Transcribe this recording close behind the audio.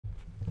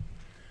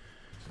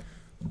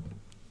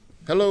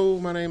Hello,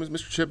 my name is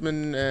Mr.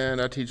 Chipman,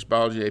 and I teach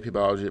biology, AP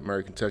Biology at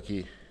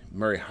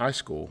Murray High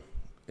School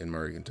in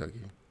Murray,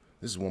 Kentucky.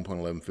 This is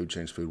 1.11 Food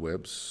Chains, Food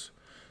Webs.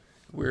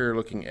 We're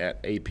looking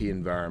at AP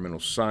Environmental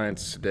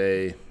Science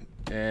today,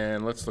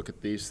 and let's look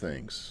at these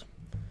things.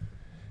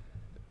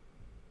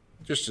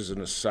 Just as an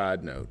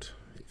aside note,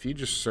 if you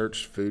just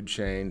search food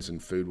chains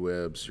and food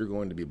webs, you're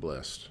going to be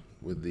blessed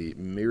with the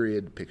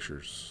myriad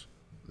pictures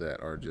that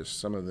are just,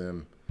 some of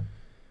them,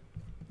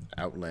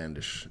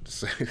 outlandish, to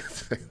say.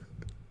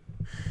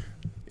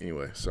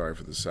 Anyway, sorry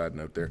for the side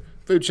note there.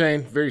 Food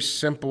chain, very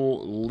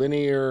simple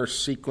linear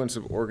sequence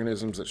of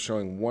organisms that's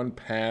showing one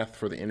path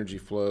for the energy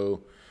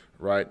flow,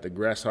 right? The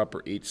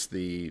grasshopper eats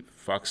the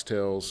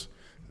foxtails,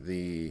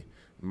 the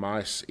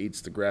mice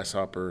eats the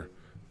grasshopper,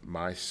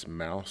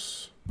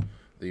 mouse.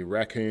 The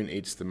raccoon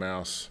eats the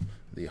mouse,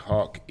 the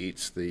hawk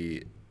eats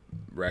the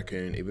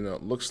raccoon. Even though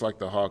it looks like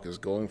the hawk is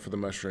going for the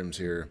mushrooms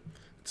here,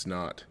 it's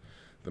not.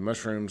 The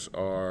mushrooms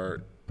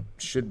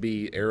should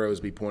be arrows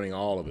be pointing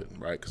all of it,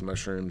 right? Because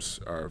mushrooms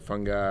are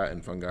fungi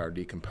and fungi are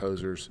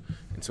decomposers.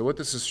 And so what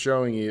this is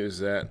showing you is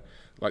that,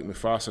 like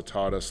Mufasa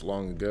taught us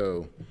long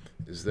ago,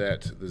 is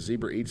that the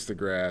zebra eats the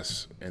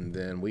grass and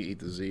then we eat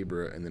the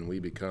zebra and then we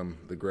become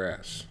the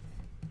grass,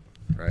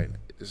 right?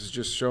 This is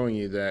just showing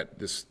you that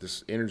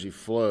this energy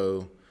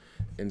flow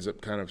ends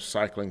up kind of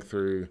cycling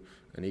through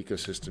an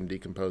ecosystem,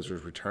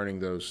 decomposers, returning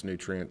those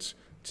nutrients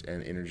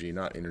and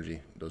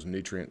those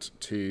nutrients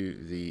to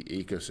the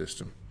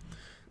ecosystem.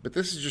 But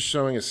this is just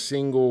showing a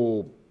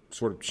single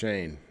sort of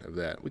chain of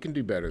that. We can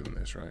do better than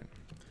this, right?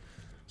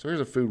 So here's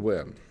a food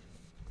web.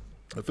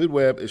 A food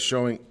web is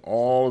showing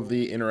all of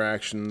the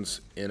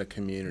interactions in a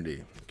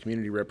community. The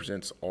community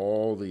represents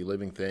all the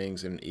living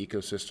things in an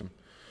ecosystem,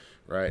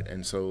 right?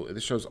 And so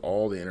this shows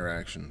all the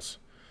interactions.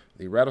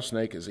 The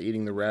rattlesnake is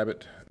eating the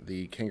rabbit,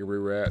 the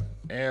kangaroo rat,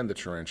 and the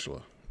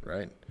tarantula,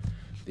 right?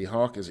 The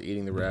hawk is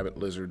eating the rabbit,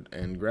 lizard,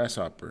 and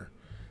grasshopper.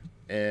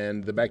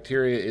 And the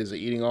bacteria is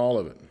eating all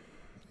of it.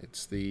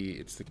 It's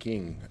the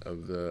king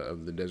of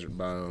the desert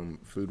biome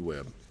food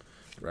web,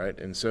 right?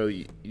 And so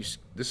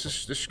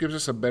this gives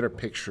us a better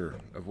picture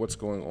of what's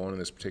going on in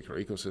this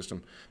particular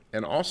ecosystem,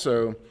 and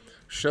also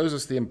shows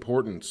us the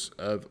importance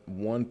of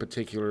one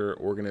particular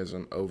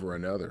organism over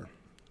another,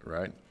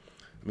 right?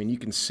 I mean, you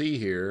can see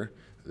here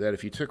that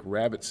if you took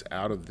rabbits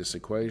out of this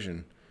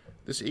equation,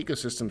 this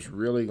ecosystem's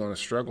really going to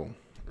struggle,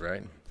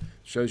 right?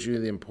 Shows you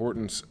the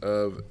importance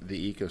of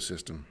the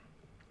ecosystem.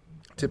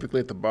 Typically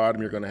at the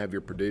bottom, you're going to have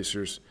your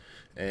producers,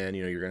 and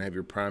you're going to have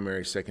your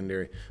primary,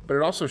 secondary. But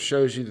it also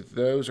shows you that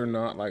those are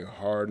not like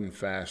hard and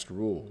fast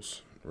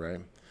rules, right?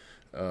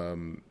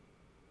 And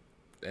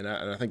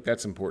I think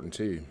that's important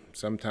too.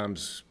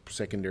 Sometimes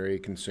secondary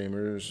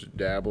consumers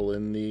dabble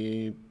in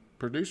the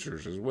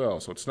producers as well.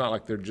 So it's not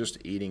like they're just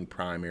eating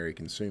primary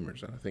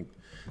consumers. And I think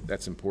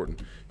that's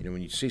important.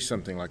 When you see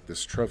something like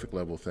this trophic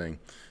level thing,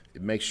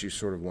 it makes you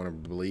sort of want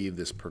to believe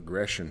this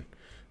progression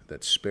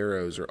that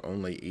sparrows are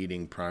only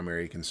eating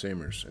primary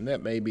consumers. And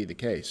that may be the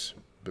case.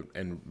 But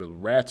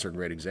rats are a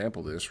great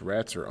example of this.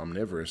 Rats are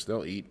omnivorous.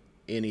 They'll eat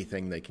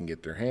anything they can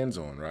get their hands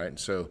on, right?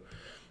 So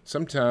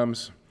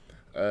sometimes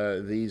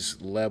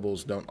these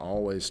levels don't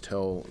always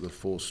tell the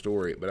full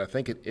story. But I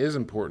think it is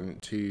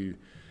important to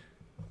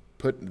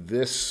put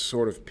this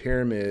sort of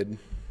pyramid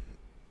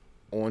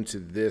onto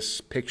this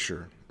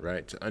picture,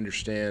 right? To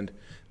understand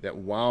that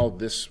while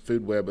this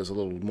food web is a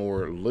little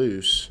more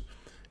loose,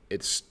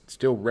 it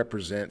still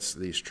represents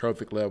these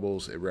trophic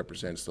levels. It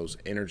represents those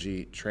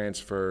energy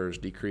transfers,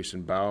 decrease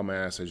in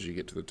biomass as you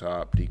get to the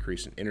top,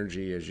 decrease in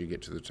energy as you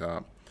get to the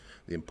top,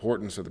 the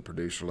importance of the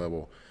producer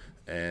level,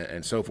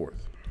 and so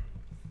forth.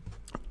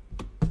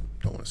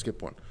 Don't want to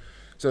skip one.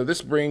 So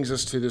this brings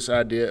us to this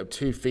idea of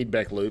two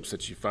feedback loops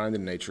that you find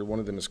in nature. One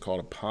of them is called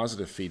a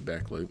positive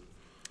feedback loop.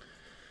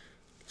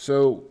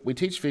 So we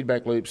teach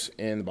feedback loops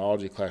in the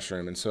biology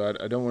classroom, and so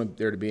I don't want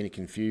there to be any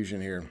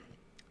confusion here.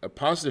 A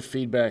positive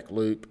feedback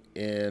loop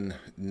in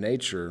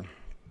nature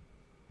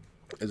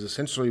is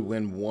essentially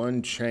when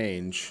one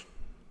change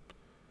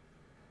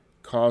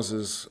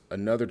causes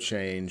another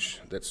change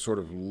that sort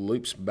of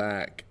loops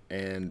back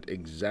and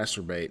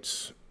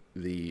exacerbates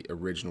the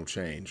original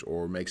change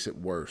or makes it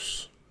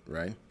worse,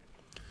 right?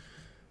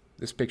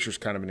 This picture is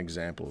kind of an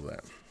example of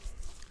that.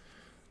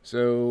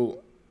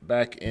 So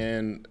back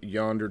in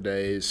yonder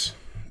days,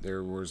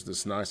 there was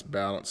this nice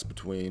balance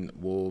between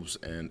wolves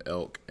and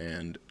elk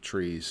and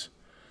trees.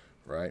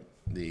 Right?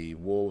 The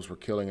wolves were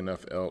killing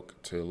enough elk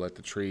to let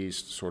the trees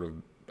sort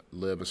of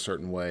live a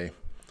certain way,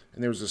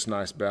 and there was this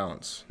nice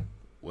balance.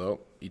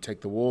 Well, you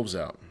take the wolves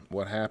out,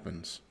 what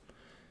happens?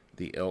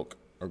 The elk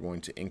are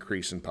going to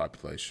increase in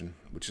population,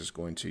 which is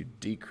going to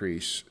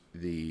decrease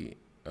the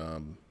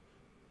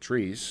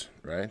trees,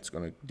 right? It's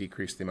going to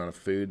decrease the amount of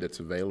food that's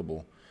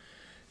available,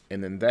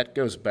 and then that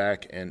goes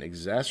back and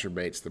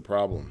exacerbates the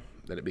problem,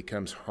 that it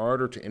becomes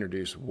harder to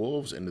introduce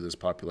wolves into this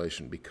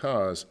population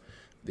because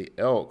the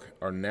elk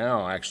are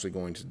now actually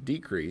going to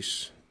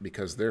decrease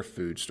because their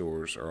food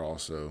stores are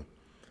also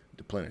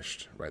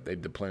deplenished, right?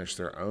 They've deplenished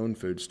their own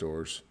food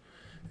stores,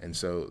 and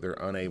so they're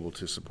unable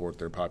to support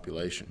their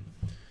population.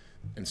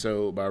 And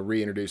so by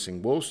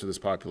reintroducing wolves to this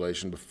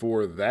population,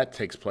 before that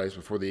takes place,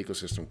 before the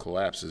ecosystem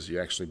collapses, you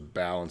actually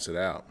balance it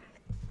out,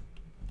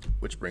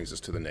 which brings us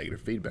to the negative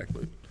feedback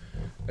loop.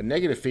 A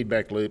negative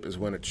feedback loop is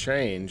when a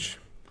change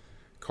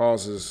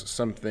causes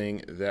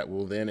something that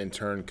will then in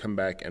turn come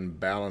back and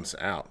balance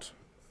out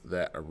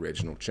that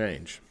original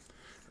change,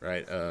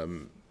 right?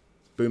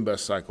 Boom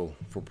bust cycle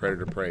for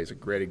predator prey is a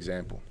great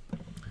example,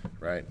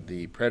 right?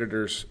 The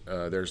predators,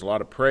 there's a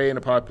lot of prey in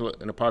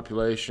a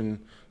population,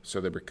 so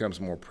there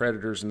becomes more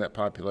predators in that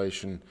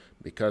population.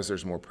 Because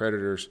there's more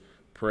predators,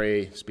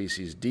 prey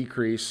species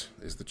decrease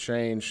is the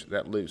change.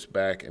 That loops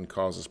back and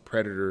causes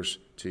predators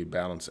to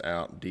balance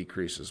out,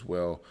 decrease as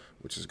well,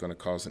 which is going to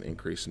cause an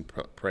increase in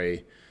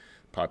prey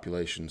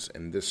populations.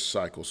 And this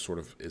cycle sort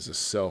of is a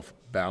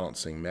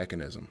self-balancing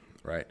mechanism,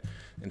 right?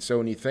 And so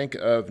when you think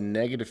of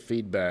negative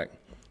feedback,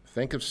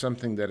 think of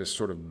something that is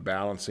sort of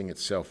balancing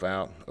itself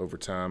out over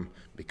time,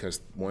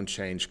 because one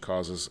change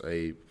causes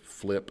a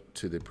flip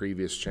to the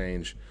previous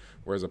change,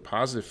 whereas a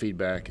positive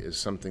feedback is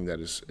something that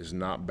is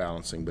not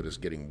balancing but is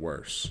getting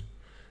worse.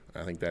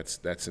 I think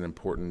that's an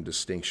important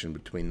distinction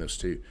between those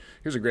two.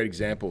 Here's a great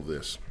example of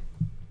this.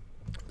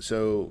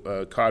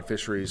 So cod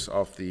fisheries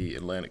off the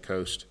Atlantic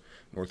coast,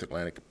 North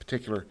Atlantic in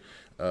particular,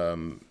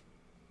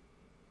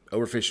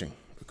 overfishing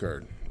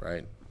occurred,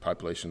 right?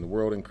 Population of the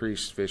world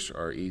increased, fish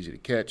are easy to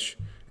catch,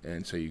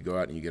 and so you go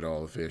out and you get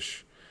all the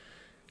fish,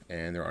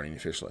 and there aren't any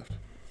fish left.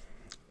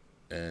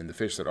 And the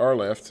fish that are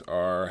left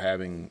are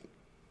having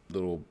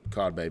little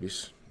cod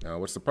babies. Now,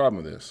 what's the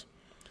problem with this?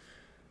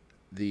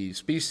 The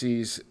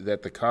species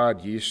that the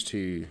cod used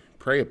to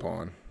prey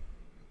upon,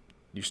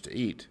 used to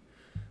eat,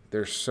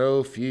 there's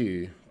so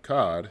few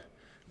cod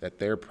that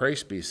their prey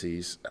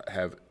species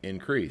have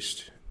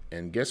increased.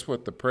 And guess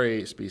what the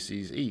prey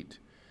species eat?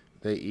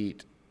 They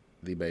eat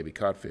the baby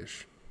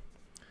codfish.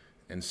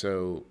 And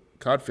so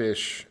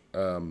codfish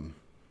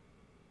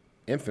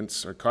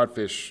infants or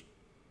codfish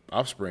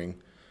offspring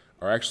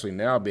are actually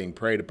now being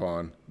preyed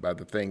upon by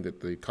the thing that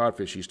the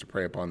codfish used to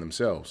prey upon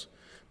themselves.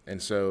 And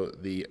so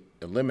the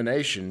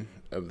elimination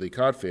of the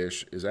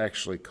codfish is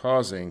actually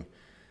causing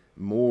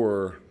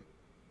more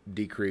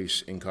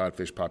decrease in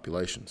codfish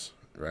populations,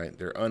 right?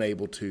 They're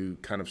unable to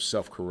kind of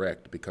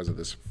self-correct because of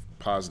this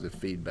positive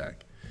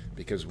feedback.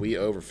 Because we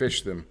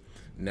overfish them,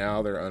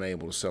 now they're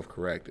unable to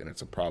self-correct, and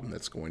it's a problem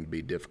that's going to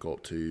be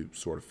difficult to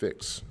sort of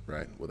fix,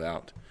 right,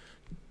 without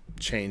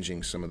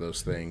changing some of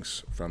those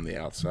things from the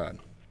outside.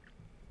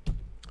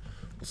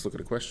 Let's look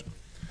at a question.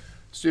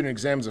 Student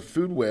examines a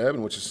food web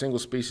in which a single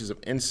species of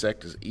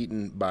insect is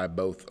eaten by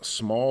both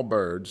small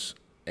birds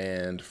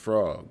and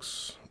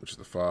frogs. Which of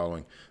the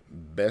following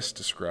best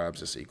describes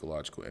this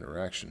ecological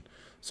interaction?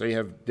 So you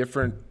have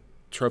different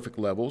trophic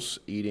levels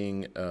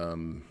eating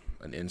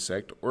an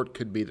insect, or it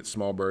could be that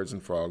small birds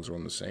and frogs are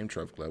on the same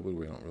trophic level.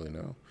 We don't really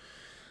know.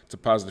 It's a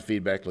positive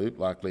feedback loop,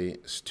 likely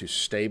to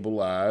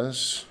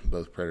stabilize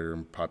both predator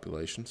and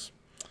populations.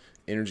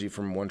 Energy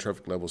from one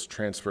trophic level is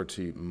transferred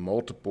to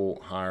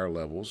multiple higher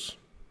levels.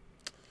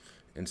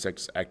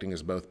 Insects acting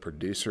as both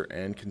producer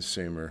and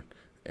consumer,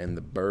 and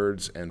the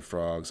birds and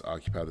frogs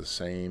occupy the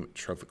same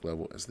trophic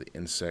level as the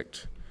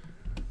insect.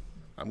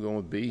 I'm going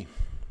with B.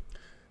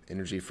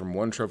 Energy from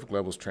one trophic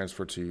level is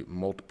transferred to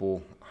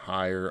multiple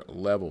higher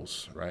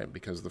levels, right?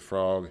 Because the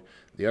frog,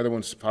 the other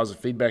one's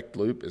positive feedback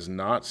loop is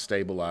not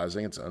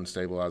stabilizing. It's an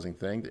unstabilizing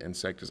thing. The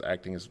insect is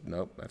acting as,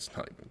 nope, that's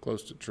not even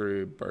close to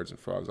true. Birds and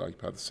frogs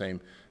occupy the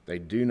same. They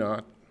do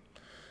not,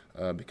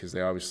 because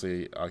they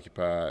obviously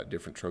occupy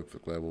different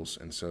trophic levels.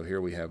 And so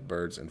here we have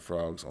birds and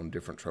frogs on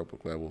different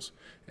trophic levels,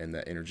 and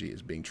that energy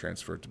is being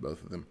transferred to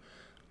both of them.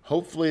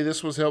 Hopefully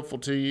this was helpful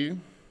to you.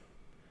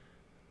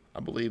 I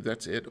believe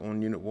that's it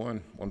on Unit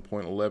 1,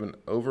 1.11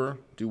 over.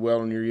 Do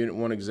well on your Unit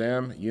 1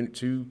 exam. Unit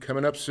 2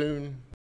 coming up soon.